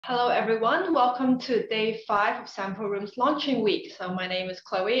Hello everyone, welcome to day 5 of Sample Room's launching week. So my name is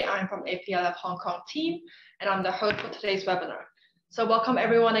Chloe, I'm from APLF Hong Kong team, and I'm the host for today's webinar. So welcome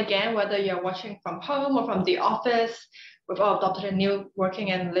everyone again, whether you're watching from home or from the office. We've all adopted a new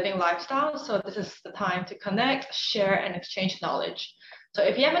working and living lifestyle, so this is the time to connect, share, and exchange knowledge. So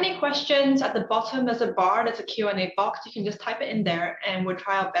if you have any questions, at the bottom there's a bar, there's a Q&A box, you can just type it in there and we'll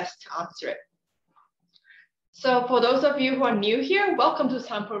try our best to answer it. So for those of you who are new here, welcome to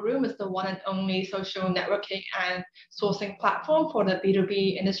Sample Room. It's the one and only social networking and sourcing platform for the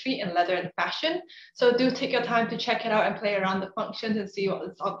B2B industry in leather and fashion. So do take your time to check it out and play around the functions and see what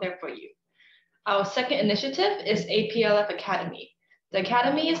is out there for you. Our second initiative is APLF Academy. The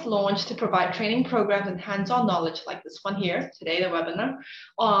Academy is launched to provide training programs and hands-on knowledge like this one here, today the webinar,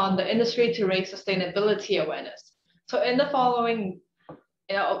 on the industry to raise sustainability awareness. So in the following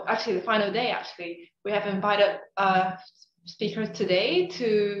actually the final day, we have invited speakers today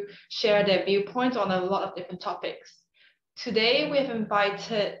to share their viewpoints on a lot of different topics. Today, we have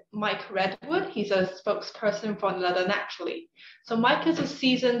invited Mike Redwood. He's a spokesperson for Leather Naturally. So Mike is a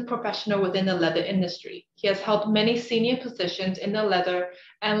seasoned professional within the leather industry. He has held many senior positions in the leather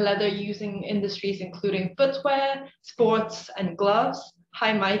and leather using industries, including footwear, sports, and gloves.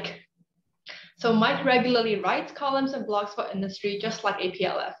 Hi, Mike. So Mike regularly writes columns and blogs for industry, just like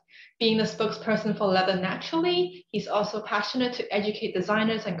APLF. Being the spokesperson for Leather Naturally, he's also passionate to educate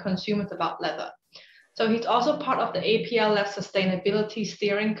designers and consumers about leather. So he's also part of the APLF Sustainability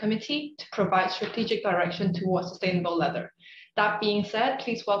Steering Committee to provide strategic direction towards sustainable leather. That being said,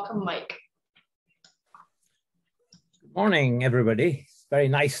 please welcome Mike. Good morning, everybody. Very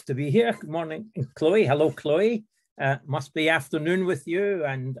nice to be here. Good morning, Chloe. Hello, Chloe. Must be afternoon with you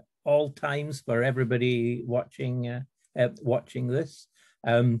and all times for everybody watching this.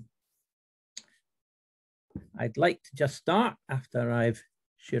 I'd like to just start after I've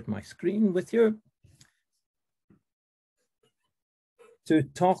shared my screen with you to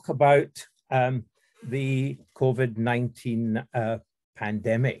talk about the COVID-19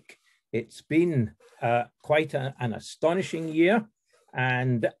 pandemic. It's been quite an astonishing year,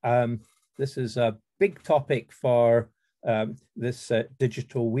 and this is a big topic for this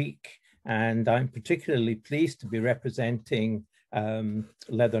digital week, and I'm particularly pleased to be representing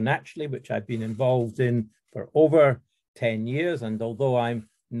Leather Naturally, which I've been involved in for over 10 years. And although I'm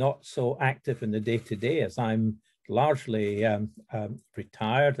not so active in the day-to-day, as I'm largely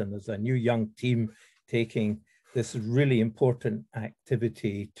retired, and there's a new young team taking this really important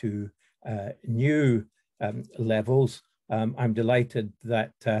activity to new levels, I'm delighted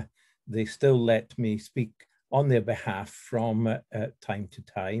that they still let me speak on their behalf from time to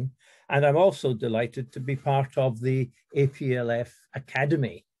time. And I'm also delighted to be part of the APLF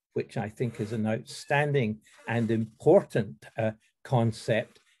Academy, which I think is an outstanding and important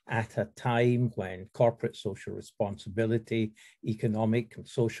concept at a time when corporate social responsibility, economic and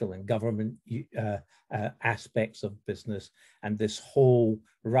social and government aspects of business, and this whole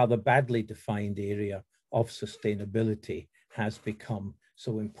rather badly defined area of sustainability has become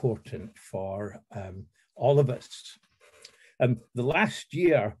so important for all of us. The last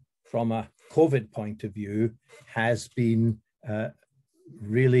year, from a COVID point of view, has been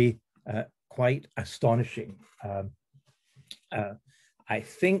really quite astonishing. I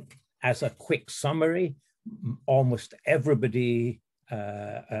think, as a quick summary, almost everybody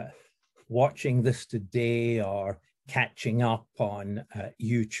watching this today or catching up on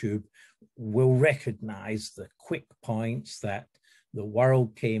YouTube will recognize the quick points that the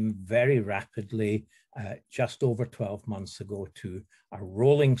world came very rapidly just over 12 months ago to a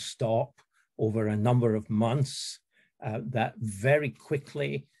rolling stop over a number of months, that very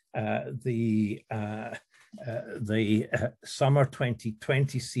quickly the summer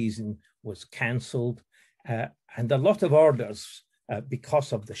 2020 season was cancelled, and a lot of orders,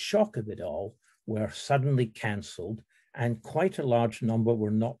 because of the shock of it all, were suddenly cancelled, and quite a large number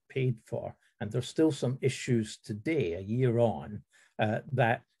were not paid for. And there's still some issues today, a year on,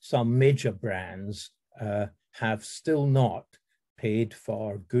 that some major brands have still not paid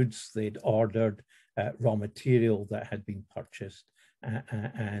for goods they'd ordered, raw material that had been purchased,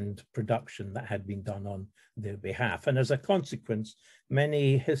 and production that had been done on their behalf. And as a consequence,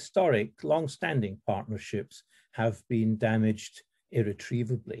 many historic, long-standing partnerships have been damaged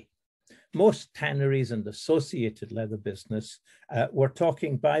irretrievably. Most tanneries and associated leather business were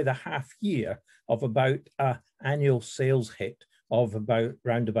talking by the half year of about an annual sales hit of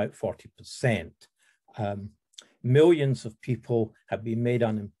round about 40%. Millions of people have been made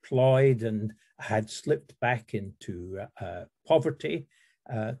unemployed and had slipped back into poverty.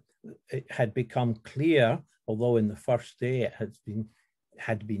 It had become clear, although in the first day it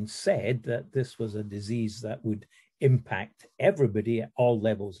had been said that this was a disease that would impact everybody at all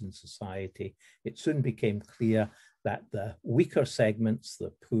levels in society, it soon became clear that the weaker segments,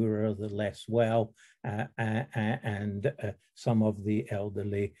 the poorer, the less well, and some of the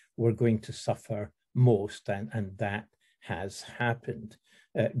elderly were going to suffer most, and that has happened.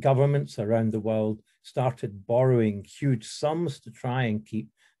 Governments around the world started borrowing huge sums to try and keep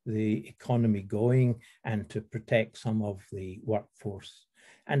the economy going and to protect some of the workforce.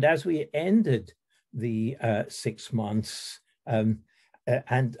 And as we ended the 6 months,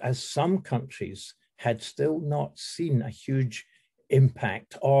 and as some countries had still not seen a huge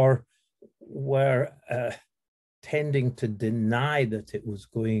impact or were tending to deny that it was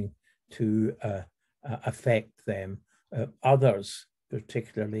going to affect them, others,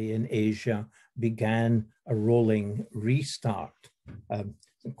 particularly in Asia, began a rolling restart.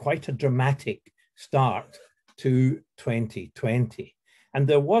 Quite a dramatic start to 2020. And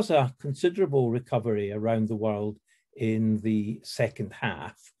there was a considerable recovery around the world in the second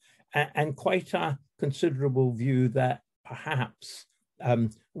half, and quite a considerable view that perhaps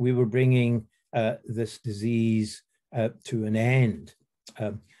we were bringing this disease to an end.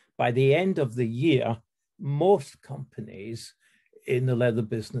 By the end of the year, most companies in the leather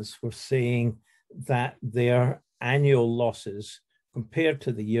business were saying that their annual losses compared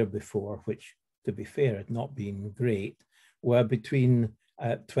to the year before, which to be fair had not been great, were between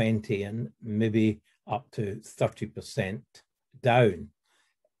 20 and maybe up to 30% down.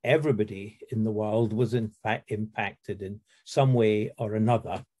 Everybody in the world was in fact impacted in some way or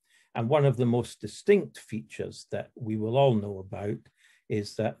another. And one of the most distinct features that we will all know about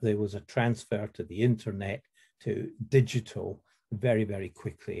is that there was a transfer to the internet, to digital very, very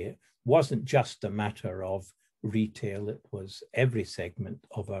quickly. It wasn't just a matter of retail, it was every segment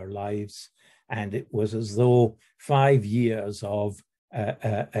of our lives. And it was as though 5 years of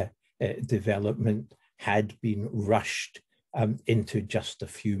development had been rushed into just a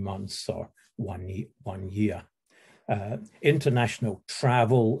few months or one year. International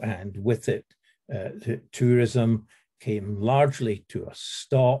travel and with it tourism came largely to a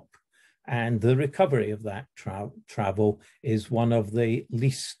stop, and the recovery of that travel is one of the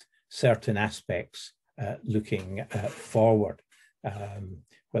least certain aspects looking forward.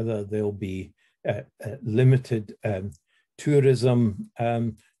 Whether there'll be limited tourism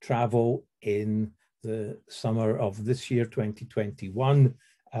travel in the summer of this year, 2021,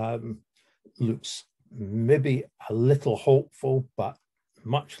 looks maybe a little hopeful, but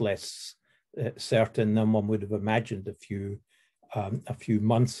much less certain than one would have imagined a few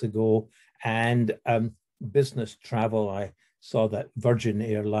months ago. And business travel, I saw that Virgin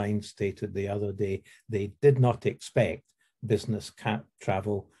Airlines stated the other day they did not expect business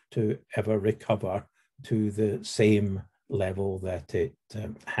travel to ever recover to the same level that it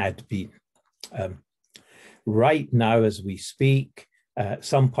had been. Right now, as we speak,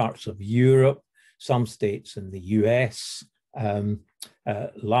 some parts of Europe, some states in the US,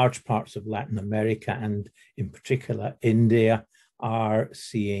 large parts of Latin America, and in particular India, are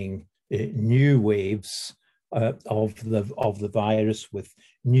seeing new waves of the virus with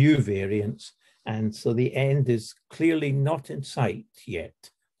new variants. And so the end is clearly not in sight yet.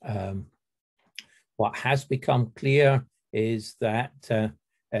 What has become clear is that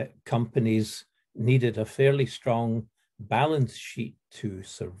companies needed a fairly strong balance sheet to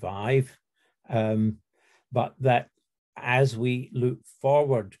survive, but that as we look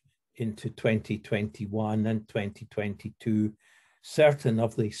forward into 2021 and 2022, certain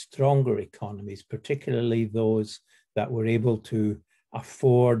of the stronger economies, particularly those that were able to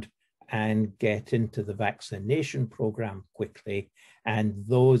afford and get into the vaccination program quickly, and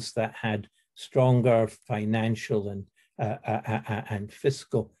those that had stronger financial and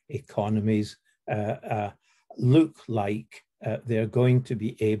fiscal economies look like they're going to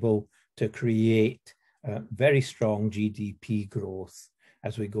be able to create very strong GDP growth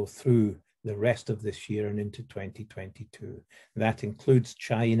as we go through the rest of this year and into 2022. That includes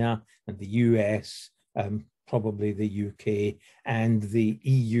China and the US, probably the UK, and the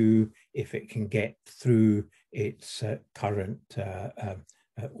EU if it can get through its current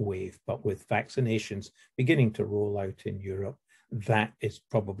wave. But with vaccinations beginning to roll out in Europe, that is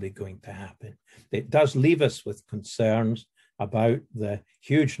probably going to happen. It does leave us with concerns about the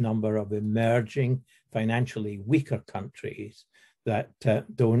huge number of emerging, financially weaker countries that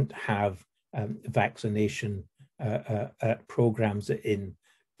don't have vaccination programs in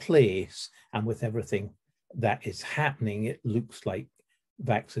place. And with everything that is happening, it looks like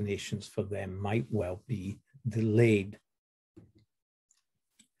vaccinations for them might well be delayed.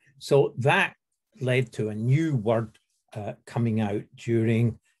 So that led to a new word coming out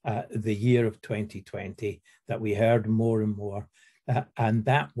during the year of 2020 that we heard more and more, and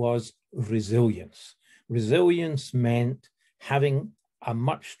that was resilience. Resilience meant having a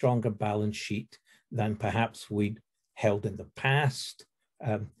much stronger balance sheet than perhaps we'd held in the past,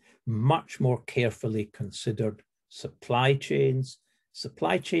 much more carefully considered supply chains.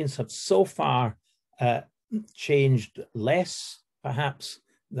 Supply chains have so far changed less, perhaps,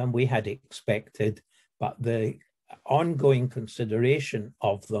 than we had expected, but the ongoing consideration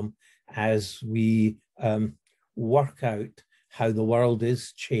of them as we work out how the world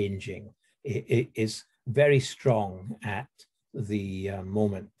is changing it is very strong at the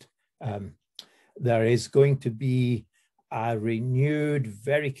moment. There is going to be a renewed,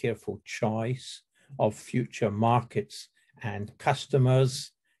 very careful choice of future markets and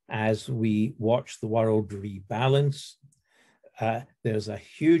customers as we watch the world rebalance. There's a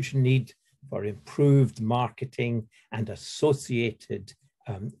huge need for improved marketing and associated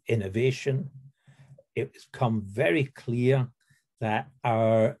innovation. It's become very clear that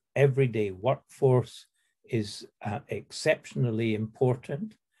our everyday workforce is exceptionally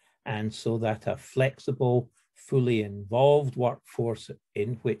important, and so that a flexible, fully involved workforce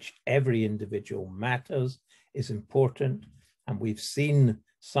in which every individual matters is important. And we've seen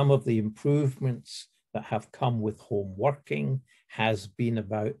some of the improvements that have come with home working has been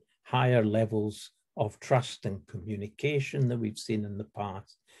about higher levels of trust and communication than we've seen in the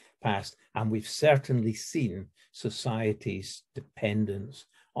past. And we've certainly seen society's dependence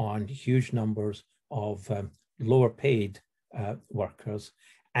on huge numbers of lower paid workers,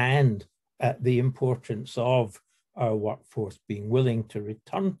 and the importance of our workforce being willing to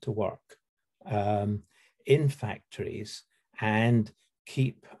return to work in factories and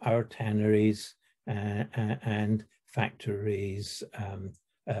keep our tanneries and factories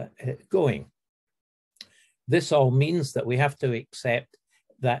going. This all means that we have to accept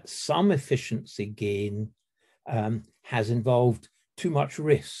that some efficiency gain has involved too much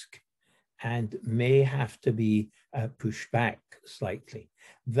risk and may have to be pushed back slightly.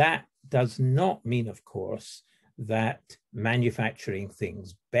 That does not mean, of course, that manufacturing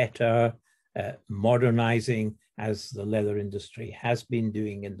things better, modernizing as the leather industry has been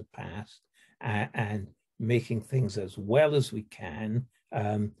doing in the past, and making things as well as we can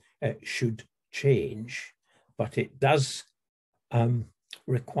should change. But it does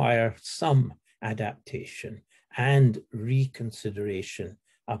require some adaptation and reconsideration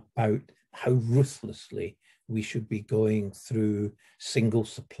about how ruthlessly we should be going through single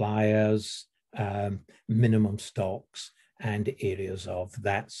suppliers, minimum stocks, and areas of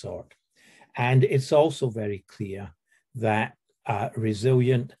that sort. And it's also very clear that a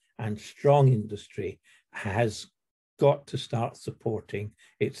resilient and strong industry has got to start supporting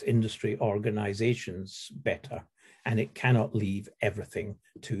its industry organizations better, and it cannot leave everything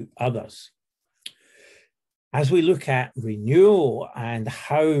to others. As we look at renewal and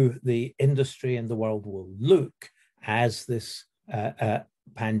how the industry and the world will look as this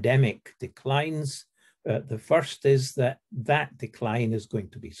pandemic declines, the first is that decline is going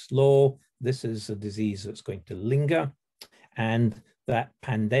to be slow. This is a disease that's going to linger, and that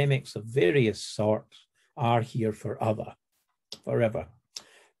pandemics of various sorts are here forever.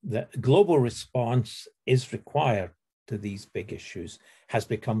 The global response is required to these big issues, has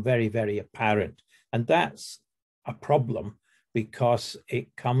become very, very apparent. And that's a problem because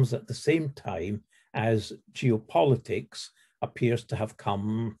it comes at the same time as geopolitics appears to have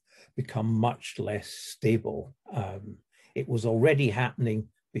become much less stable. It was already happening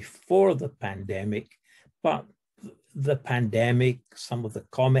before the pandemic, but the pandemic, some of the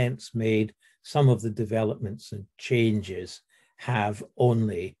comments made, some of the developments and changes have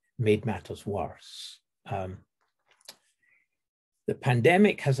only made matters worse. The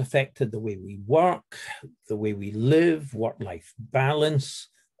pandemic has affected the way we work, the way we live, work-life balance,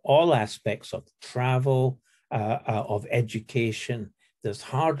 all aspects of travel, of education. There's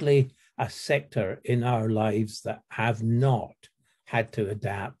hardly a sector in our lives that have not had to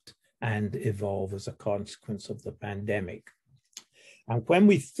adapt and evolve as a consequence of the pandemic. And when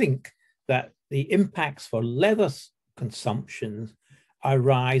we think that the impacts for leather consumption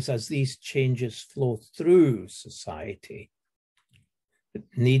arise as these changes flow through society,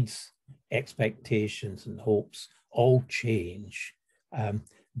 needs, expectations, and hopes all change,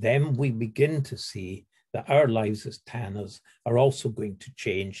 then we begin to see that our lives as tanners are also going to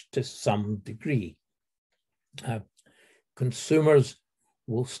change to some degree. Consumers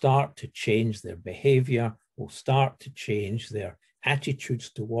will start to change their behavior, will start to change their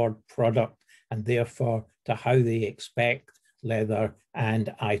attitudes toward product, and therefore to how they expect leather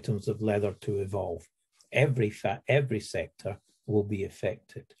and items of leather to evolve. every sector will be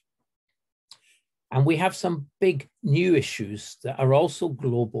affected. And we have some big new issues that are also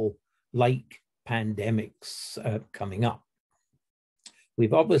global, like pandemics coming up.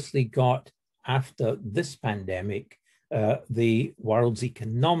 We've obviously got, after this pandemic, the world's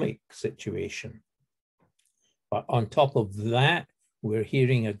economic situation. But on top of that, we're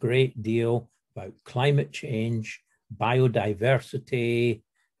hearing a great deal about climate change, biodiversity,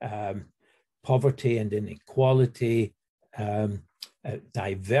 poverty and inequality,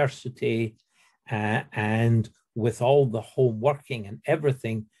 diversity, and with all the home working and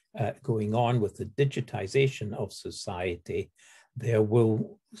everything going on with the digitization of society, there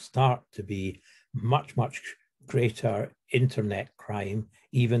will start to be much, much greater internet crime,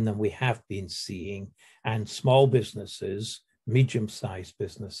 even than we have been seeing. And small businesses, medium-sized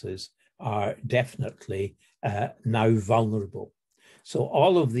businesses, are definitely now vulnerable. So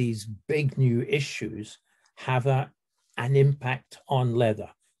all of these big new issues have an impact on leather.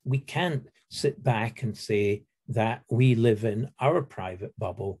 We can't sit back and say that we live in our private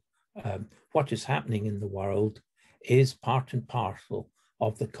bubble. What is happening in the world is part and parcel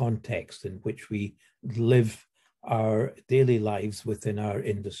of the context in which we live our daily lives within our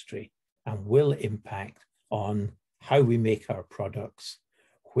industry, and will impact on how we make our products,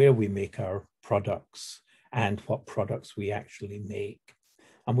 where we make our products, and what products we actually make.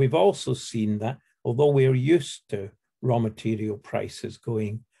 And we've also seen that although we're used to raw material prices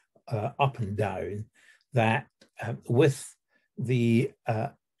going up and down, that with the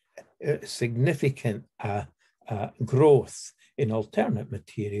significant growth in alternate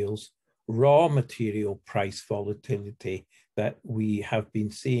materials, raw material price volatility that we have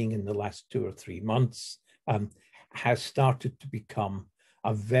been seeing in the last 2 or 3 months has started to become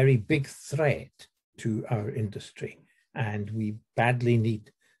a very big threat to our industry. And we badly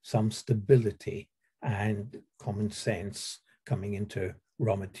need some stability and common sense coming into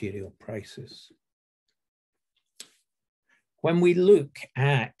raw material prices. When we look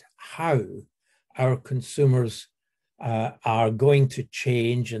at how our consumers are going to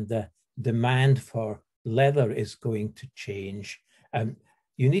change and the demand for leather is going to change,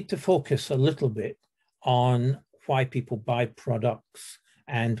 you need to focus a little bit on why people buy products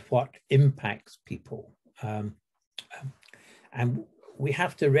and what impacts people. And we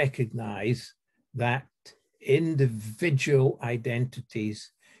have to recognize that individual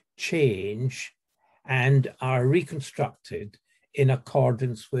identities change and are reconstructed in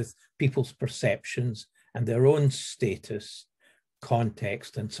accordance with people's perceptions and their own status,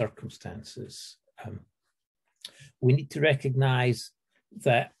 context, and circumstances. We need to recognize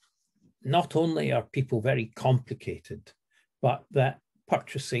that not only are people very complicated, but that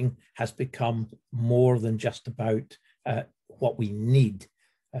purchasing has become more than just about what we need.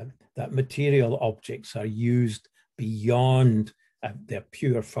 That material objects are used beyond their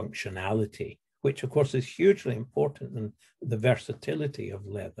pure functionality, which of course is hugely important in the versatility of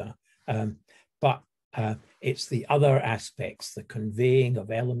leather. But it's the other aspects, the conveying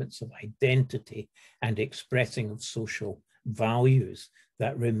of elements of identity and expressing of social values,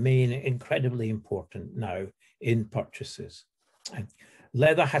 that remain incredibly important now in purchases. And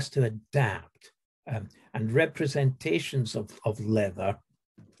leather has to adapt, and representations of leather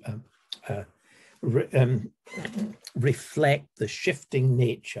reflect the shifting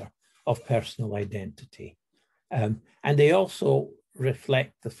nature of personal identity. And they also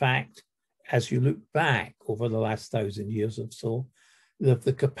reflect the fact, as you look back over the last 1,000 years or so,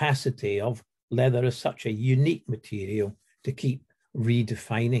 the capacity of leather as such a unique material to keep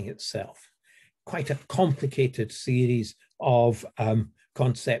redefining itself. Quite a complicated series of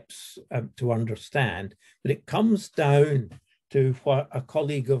concepts to understand, but it comes down to what a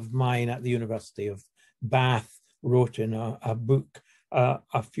colleague of mine at the University of Bath wrote in a book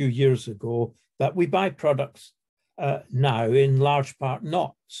a few years ago, that we buy products now in large part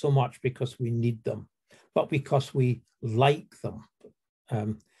not so much because we need them, but because we like them.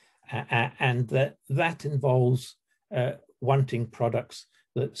 And that involves wanting products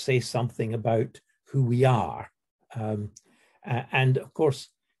that say something about who we are. And of course,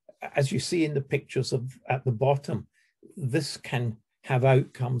 as you see in the pictures at the bottom, this can have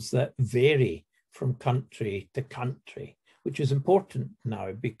outcomes that vary from country to country, which is important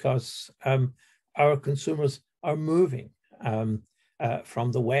now because our consumers are moving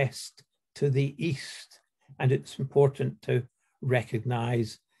from the West to the East. And it's important to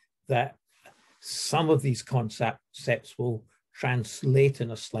recognize that some of these concepts will translate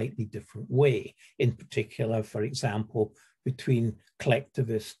in a slightly different way, in particular, for example, between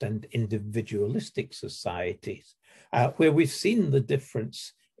collectivist and individualistic societies, where we've seen the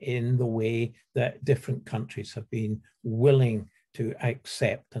difference in the way that different countries have been willing to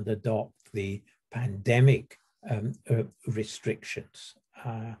accept and adopt the pandemic restrictions.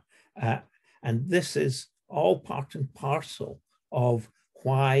 And this is all part and parcel of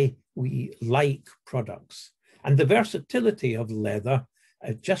why we like products. And the versatility of leather,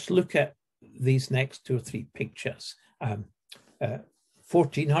 just look at these next 2 or 3 pictures.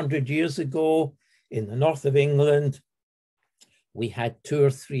 1400 years ago in the north of England, we had 2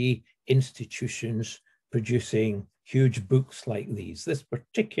 or 3 institutions producing huge books like these. This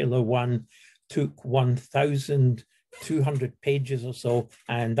particular one took 1,200 pages or so,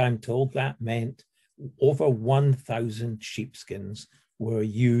 and I'm told that meant over 1,000 sheepskins were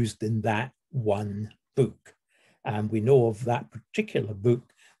used in that one book. And we know of that particular book,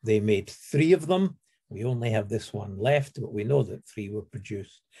 they made 3 of them. We only have this one left, but we know that 3 were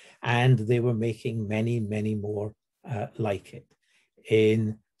produced, and they were making many, many more like it.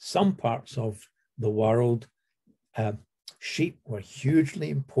 In some parts of the world, sheep were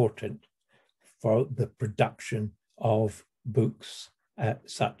hugely important for the production of books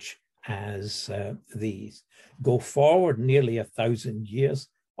such as these. Go forward nearly 1,000 years,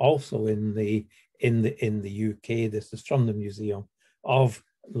 also in the UK. This is from the Museum of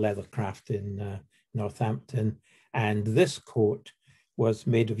Leathercraft in Northampton, and this coat was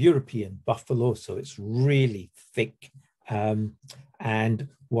made of European buffalo, so it's really thick, and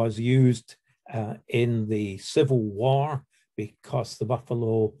was used in the Civil War because the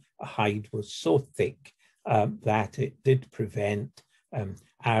buffalo hide was so thick that it did prevent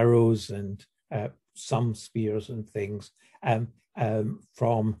arrows and some spears and things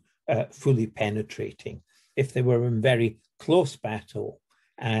from fully penetrating. If they were in very close battle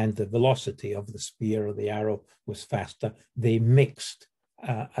and the velocity of the spear or the arrow was faster, they mixed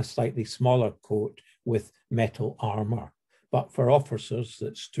a slightly smaller coat with metal armor. But for officers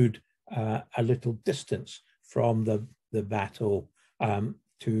that stood a little distance from the battle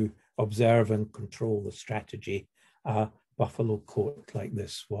to observe and control the strategy, buffalo coat like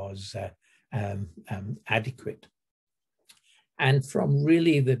this was adequate. And from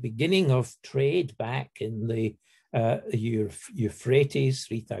really the beginning of trade back in the Euphrates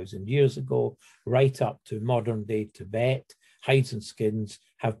 3,000 years ago, right up to modern day Tibet, hides and skins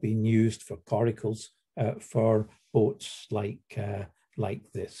have been used for coracles for boats like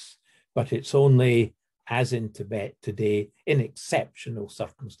this. But it's only, as in Tibet today, in exceptional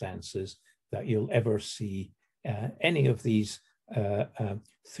circumstances that you'll ever see any of these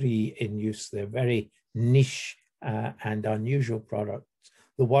 3 in use. They're very niche and unusual products.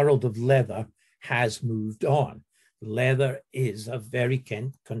 The world of leather has moved on. Leather is a very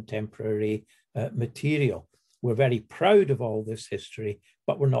contemporary material. We're very proud of all this history,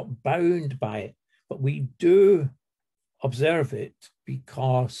 but we're not bound by it. But we do observe it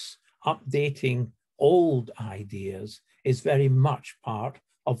because updating old ideas is very much part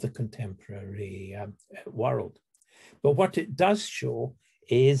of the contemporary world. But what it does show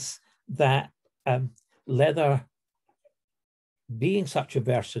is that leather, being such a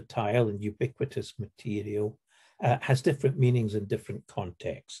versatile and ubiquitous material, has different meanings in different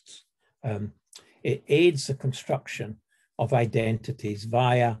contexts. It aids the construction of identities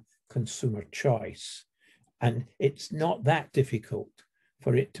via consumer choice. And it's not that difficult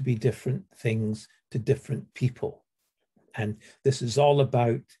for it to be different things to different people. And this is all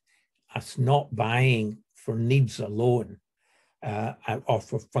about us not buying for needs alone or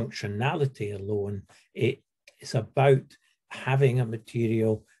for functionality alone. It's about having a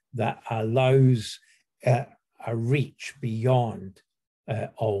material that allows a reach beyond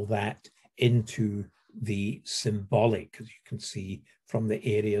all that into the symbolic, as you can see from the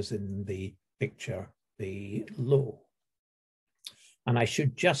areas in the picture below. And I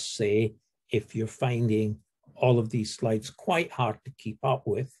should just say, if you're finding all of these slides quite hard to keep up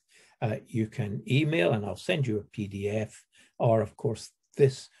with, you can email and I'll send you a PDF, or of course,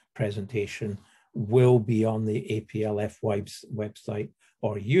 this presentation will be on the APLF website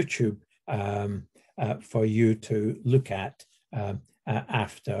or YouTube for you to look at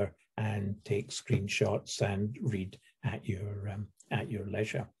after and take screenshots and read at your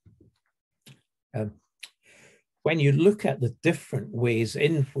leisure. When you look at the different ways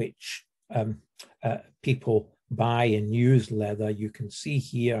in which people buy and use leather, you can see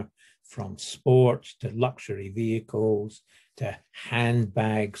here from sports to luxury vehicles to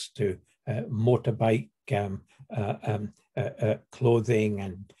handbags to motorbike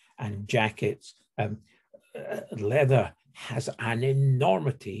clothing and jackets. Leather has an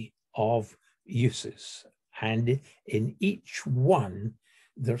enormity of uses, and in each one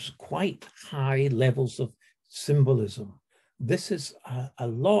there's quite high levels of symbolism. this is a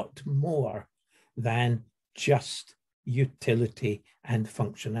lot more than just utility and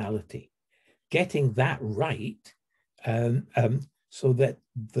functionality. Getting that right so that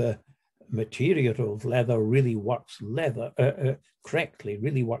the material of leather really works correctly,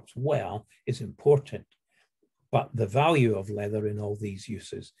 really works well, is important. But the value of leather in all these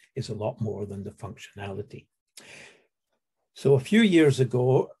uses is a lot more than the functionality. So a few years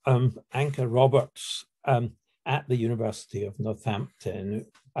ago, Anka Roberts at the University of Northampton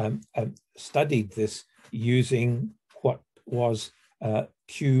studied this using what was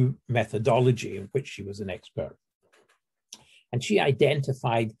Q methodology, in which she was an expert. And she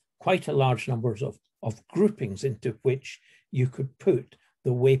identified quite a large number of groupings into which you could put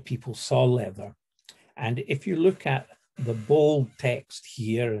the way people saw leather. And if you look at the bold text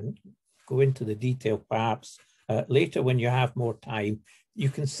here and go into the detail perhaps later when you have more time, you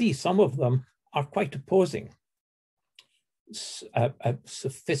can see some of them are quite opposing.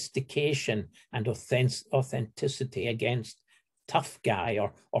 Sophistication and authenticity against tough guy,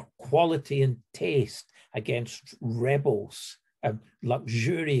 or quality and taste against rebels,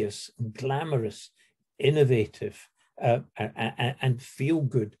 luxurious, glamorous, innovative, and feel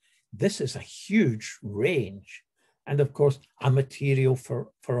good. This is a huge range. And of course, a material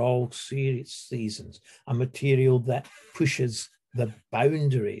for all seasons, a material that pushes the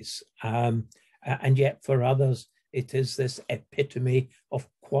boundaries. And yet for others, it is this epitome of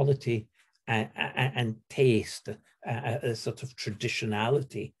quality and taste, a sort of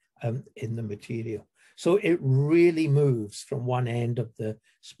traditionality in the material. So it really moves from one end of the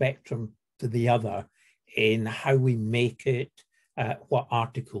spectrum to the other in how we make it, what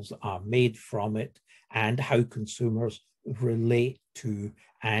articles are made from it, and how consumers relate to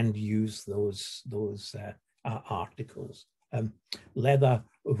and use those articles. Leather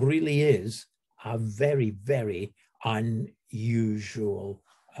really is a very, very unusual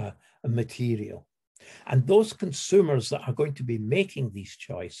material. And those consumers that are going to be making these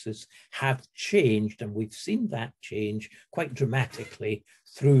choices have changed, and we've seen that change quite dramatically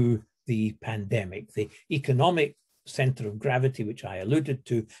through the pandemic. The economic center of gravity, which I alluded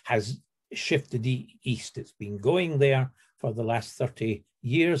to, has shifted east. It's been going there for the last 30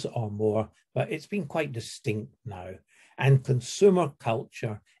 years or more, but it's been quite distinct now. And consumer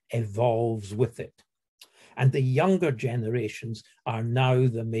culture evolves with it. And the younger generations are now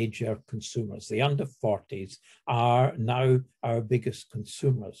the major consumers. The under 40s are now our biggest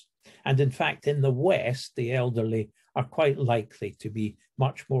consumers. And in fact, in the West, the elderly are quite likely to be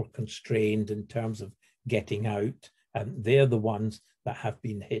much more constrained in terms of getting out. They're the ones that have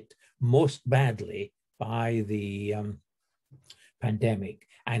been hit most badly by the pandemic.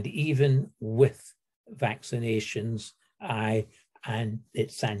 And even with vaccinations, and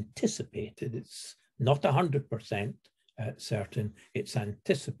it's anticipated, it's not 100% certain, it's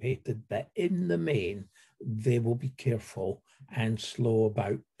anticipated that in the main, they will be careful and slow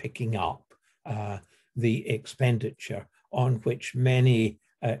about picking up the expenditure on which many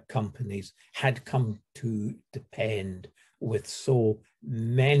companies had come to depend, with so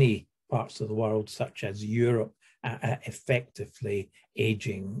many parts of the world, such as Europe, effectively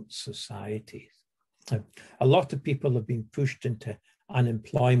aging societies. A lot of people have been pushed into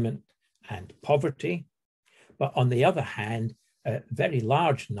unemployment and poverty, but on the other hand, very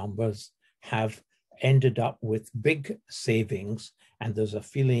large numbers have ended up with big savings, and there's a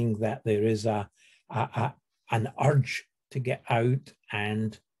feeling that there is an urge to get out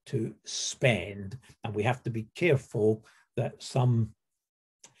and to spend, and we have to be careful that some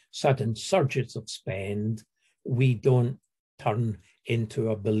sudden surges of spend, we don't turn into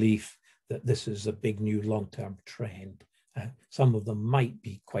a belief that this is a big new long-term trend. Some of them might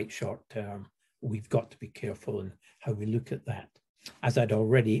be quite short-term. We've got to be careful in how we look at that. As I'd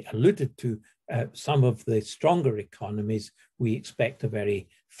already alluded to, some of the stronger economies, we expect a very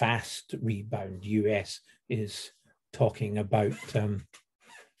fast rebound. US is talking about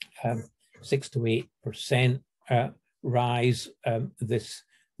 6 to 8% rise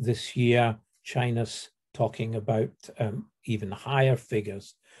this year. China's talking about even higher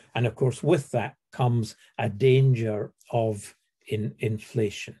figures. And of course, with that comes a danger of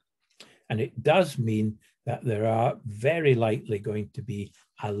inflation. And it does mean that there are very likely going to be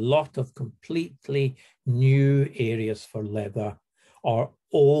a lot of completely new areas for leather, or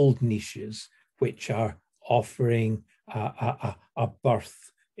old niches, which are offering a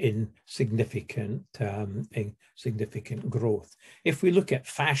birth in significant growth. If we look at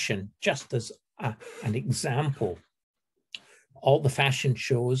fashion, just as an example, all the fashion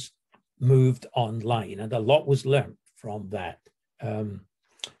shows moved online, and a lot was learned from that.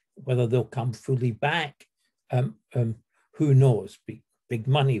 Whether they'll come fully back, who knows? Big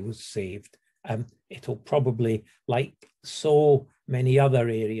money was saved. It'll probably, like so many other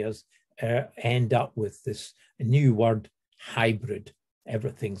areas, end up with this new word, hybrid.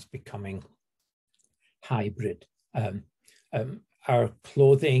 Everything's becoming hybrid. Our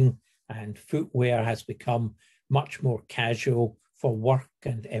clothing and footwear has become much more casual for work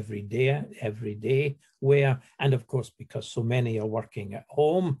and everyday wear. And of course, because so many are working at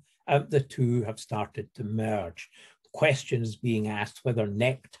home, the two have started to merge. Questions being asked whether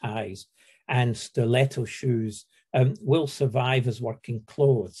neckties and stiletto shoes will survive as working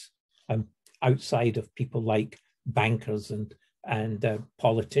clothes outside of people like bankers and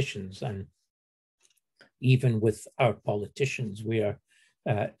politicians. And even with our politicians, we are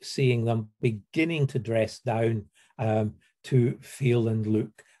seeing them beginning to dress down to feel and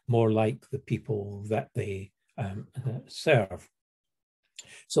look more like the people that they serve.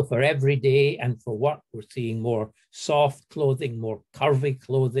 So for every day and for work, we're seeing more soft clothing, more curvy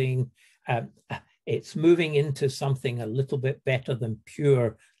clothing. It's moving into something a little bit better than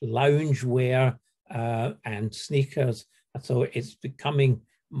pure lounge wear and sneakers. So it's becoming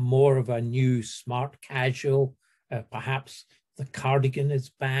more of a new smart casual. Perhaps the cardigan is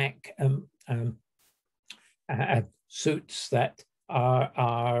back. Suits that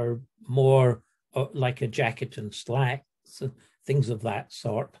are more like a jacket and slacks, things of that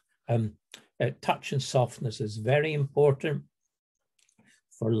sort. Touch and softness is very important.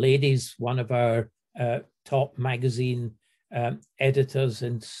 For ladies, one of our top magazine editors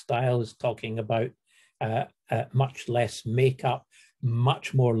in style is talking about much less makeup,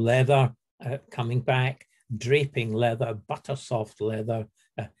 much more leather coming back, draping leather, butter soft leather,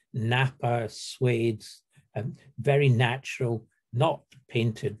 nappa, suedes, very natural, not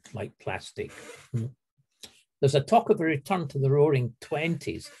painted like plastic. There's a talk of a return to the roaring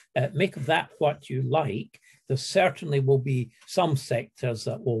 20s. Make of that what you like. There certainly will be some sectors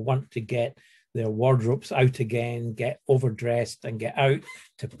that will want to get their wardrobes out again, get overdressed and get out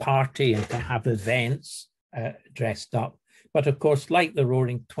to party and to have events dressed up. But of course, like the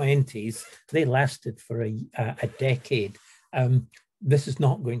roaring 20s, they lasted for a decade. This is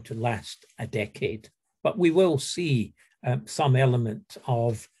not going to last a decade, but we will see some element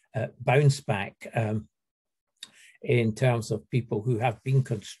of bounce back in terms of people who have been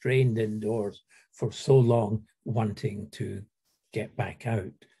constrained indoors for so long wanting to get back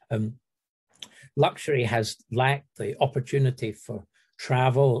out. Luxury has lacked the opportunity for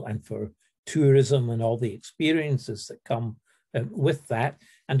travel and for tourism and all the experiences that come with that.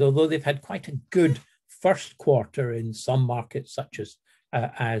 And although they've had quite a good first quarter in some markets such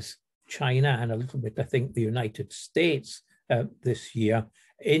as China and a little bit, I think, the United States this year,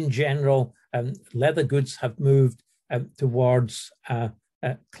 in general, leather goods have moved towards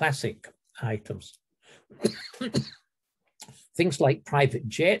classic items. Things like private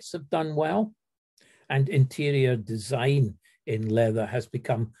jets have done well, and interior design in leather has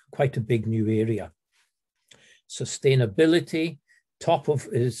become quite a big new area. Sustainability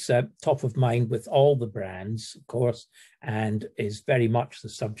is top of mind with all the brands, of course, and is very much the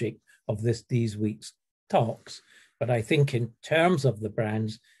subject of these week's talks. But I think in terms of the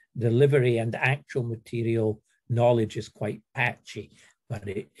brands, delivery and actual material knowledge is quite patchy, but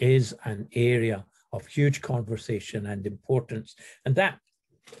it is an area of huge conversation and importance. And that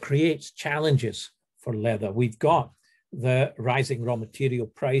creates challenges for leather. We've got the rising raw material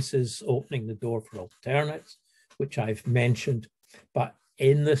prices opening the door for alternates, which I've mentioned. But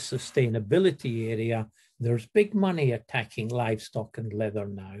in the sustainability area, there's big money attacking livestock and leather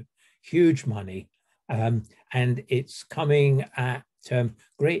now, huge money. And it's coming at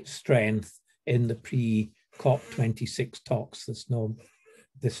great strength in the pre-COP26 talks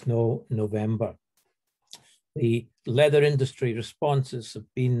this November. The leather industry responses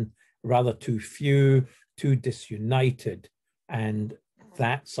have been rather too few, too disunited, and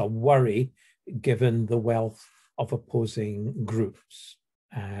that's a worry given the wealth of opposing groups.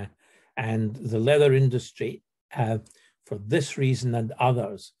 And the leather industry, for this reason and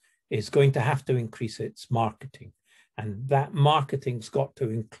others, is going to have to increase its marketing. And that marketing's got to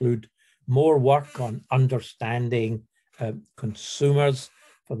include more work on understanding consumers.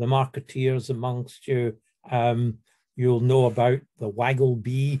 For the marketeers amongst you, you'll know about the waggle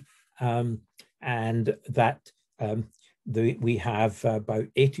bee, and that we have about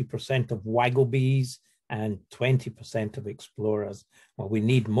 80% of waggle bees and 20% of explorers. Well, we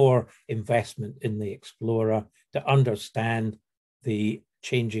need more investment in the explorer to understand the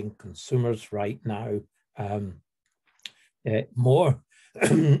changing consumers right now, more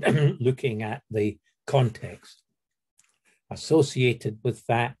looking at the context. Associated with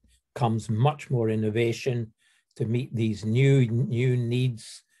that comes much more innovation, to meet these new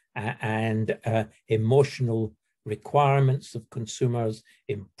needs and emotional requirements of consumers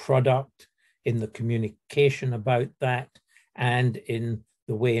in product, in the communication about that, and in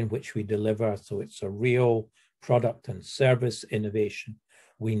the way in which we deliver. So it's a real product and service innovation.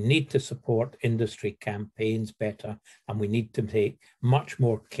 We need to support industry campaigns better, and we need to take much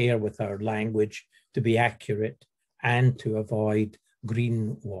more care with our language to be accurate and to avoid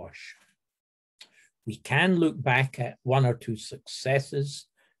greenwash. We can look back at one or two successes.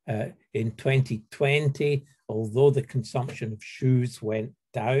 In 2020, although the consumption of shoes went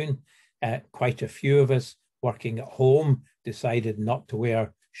down, quite a few of us working at home decided not to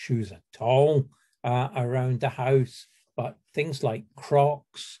wear shoes at all around the house, but things like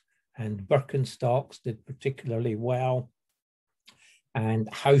Crocs and Birkenstocks did particularly well,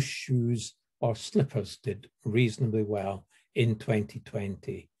 and house shoes or slippers did reasonably well in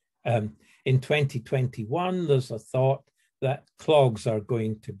 2020. In 2021, there's a thought that clogs are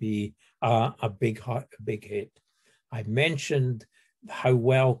going to be a big hit. I mentioned how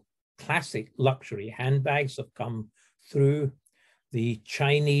well classic luxury handbags have come through. The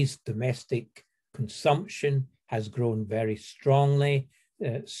Chinese domestic consumption has grown very strongly,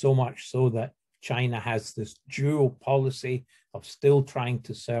 so much so that China has this dual policy of still trying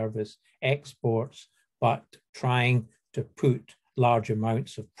to service exports, but trying to put large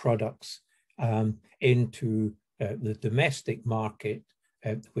amounts of products into the domestic market,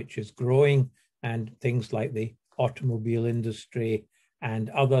 which is growing, and things like the automobile industry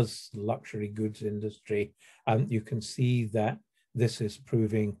and others, luxury goods industry. You can see that this is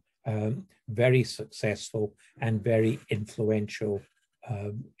proving very successful and very influential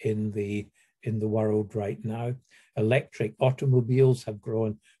in the world right now. Electric automobiles have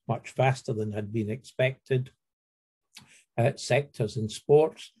grown much faster than had been expected. Sectors in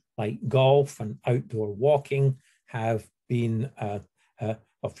sports like golf and outdoor walking have been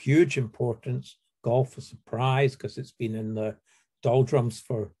of huge importance. Golf a surprise because it's been in the doldrums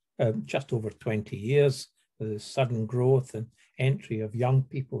for just over 20 years. The sudden growth and entry of young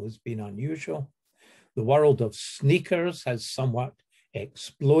people has been unusual. The world of sneakers has somewhat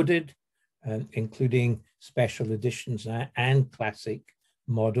exploded, including special editions and classic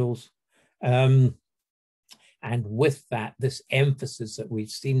models. And with that, this emphasis that we've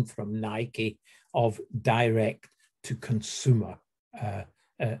seen from Nike of direct to consumer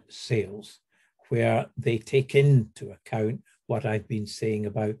sales, where they take into account what I've been saying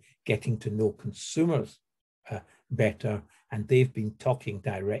about getting to know consumers better. And they've been talking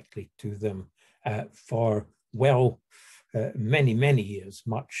directly to them for, many, many years,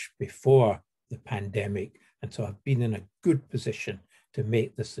 much before the pandemic. And so I've been in a good position to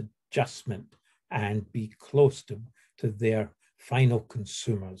make this adjustment and be close to their final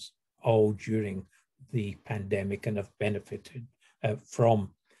consumers all during the pandemic, and have benefited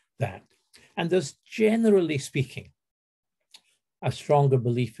from that. And there's, generally speaking, a stronger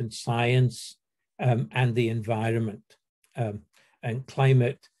belief in science and the environment and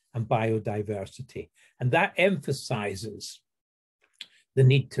climate and biodiversity. And that emphasizes the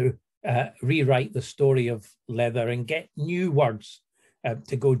need to rewrite the story of leather and get new words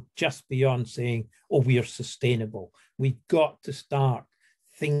to go just beyond saying, oh, we are sustainable. We've got to start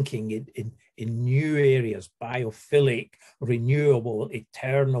thinking in new areas, biophilic, renewable,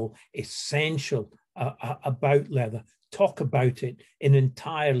 eternal, essential about leather. Talk about it in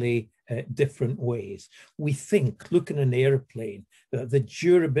entirely different ways. We think, look at an airplane, the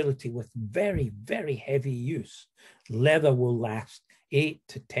durability with very, very heavy use. Leather will last 8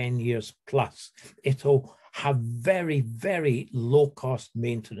 to 10 years plus. It'll have very, very low cost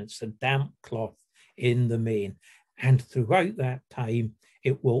maintenance, a damp cloth in the main. And throughout that time,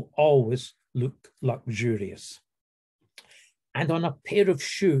 it will always look luxurious. And on a pair of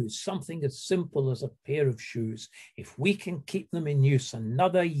shoes, something as simple as a pair of shoes, if we can keep them in use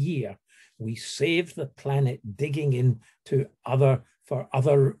another year, we save the planet digging into other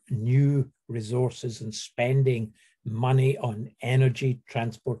new resources and spending money on energy,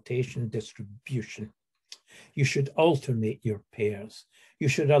 transportation, distribution. You should alternate your pairs. You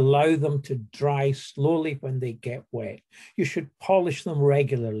should allow them to dry slowly when they get wet. You should polish them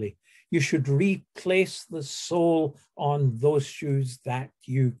regularly. You should replace the sole on those shoes that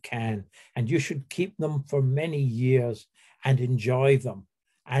you can. And you should keep them for many years and enjoy them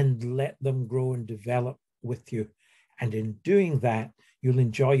and let them grow and develop with you. And in doing that, you'll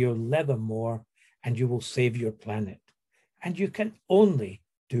enjoy your leather more and you will save your planet. And you can only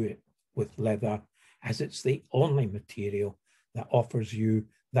do it with leather, as it's the only material that offers you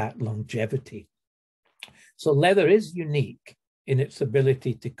that longevity. So leather is unique in its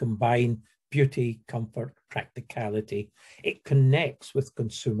ability to combine beauty, comfort, practicality. It connects with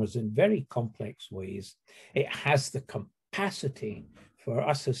consumers in very complex ways. It has the capacity for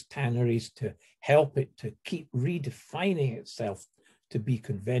us as tanneries to help it to keep redefining itself to be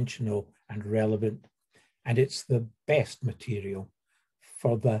conventional and relevant. And it's the best material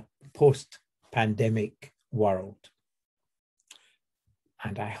for the post-pandemic world.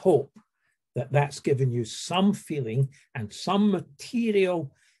 And I hope that that's given you some feeling and some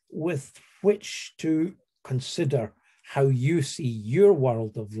material with which to consider how you see your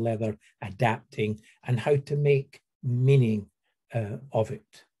world of leather adapting and how to make meaning of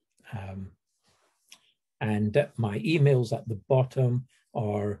it. And my emails at the bottom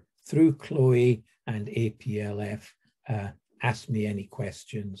are through Chloe and APLF. Ask me any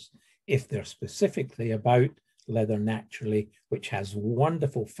questions. If they're specifically about Leather Naturally, which has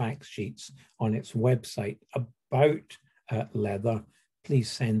wonderful fact sheets on its website about leather,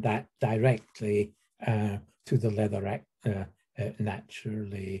 please send that directly to the Leather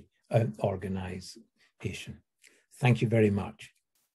Naturally organization. Thank you very much.